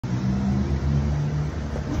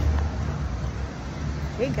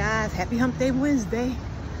Hey guys, happy Hump Day Wednesday.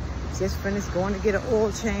 Just finished going to get an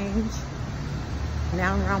oil change.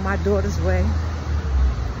 Now I'm around my daughter's way.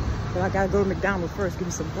 But I gotta go to McDonald's first, give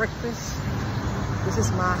me some breakfast. This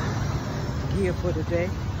is my gear for the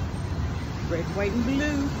day. Red, white, and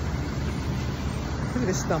blue. Look at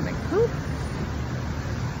this stomach. Whew.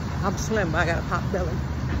 I'm slim, but I got a pop belly.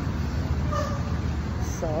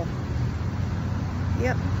 So,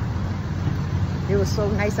 yep. It was so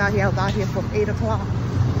nice out here. I was out here from 8 o'clock.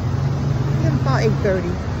 About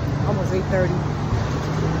 8:30, almost 8:30.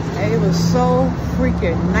 And it was so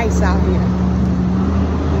freaking nice out here.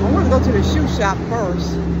 I want to go to the shoe shop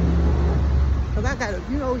first. Because I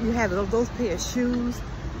got, you know, you have those pair of shoes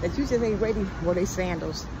that you just ain't ready, well, they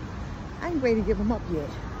sandals. I ain't ready to give them up yet.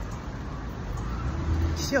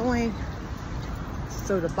 Showing,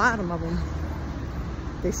 so the bottom of them,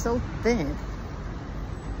 they're so thin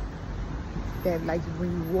that like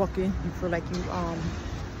when you walk in, you feel like you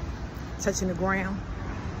touching the ground.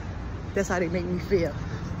 That's how they make me feel.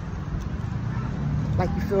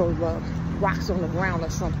 Like you feel rocks on the ground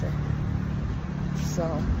or something.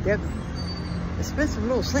 So they're expensive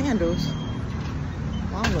little sandals.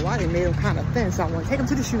 I don't know why they made them kind of thin, so I want to take them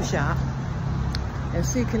to the shoe shop and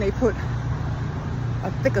see can they put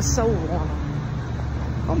a thicker sole on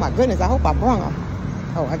them. Oh my goodness, I hope I brung them.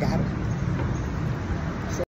 Oh, I got them.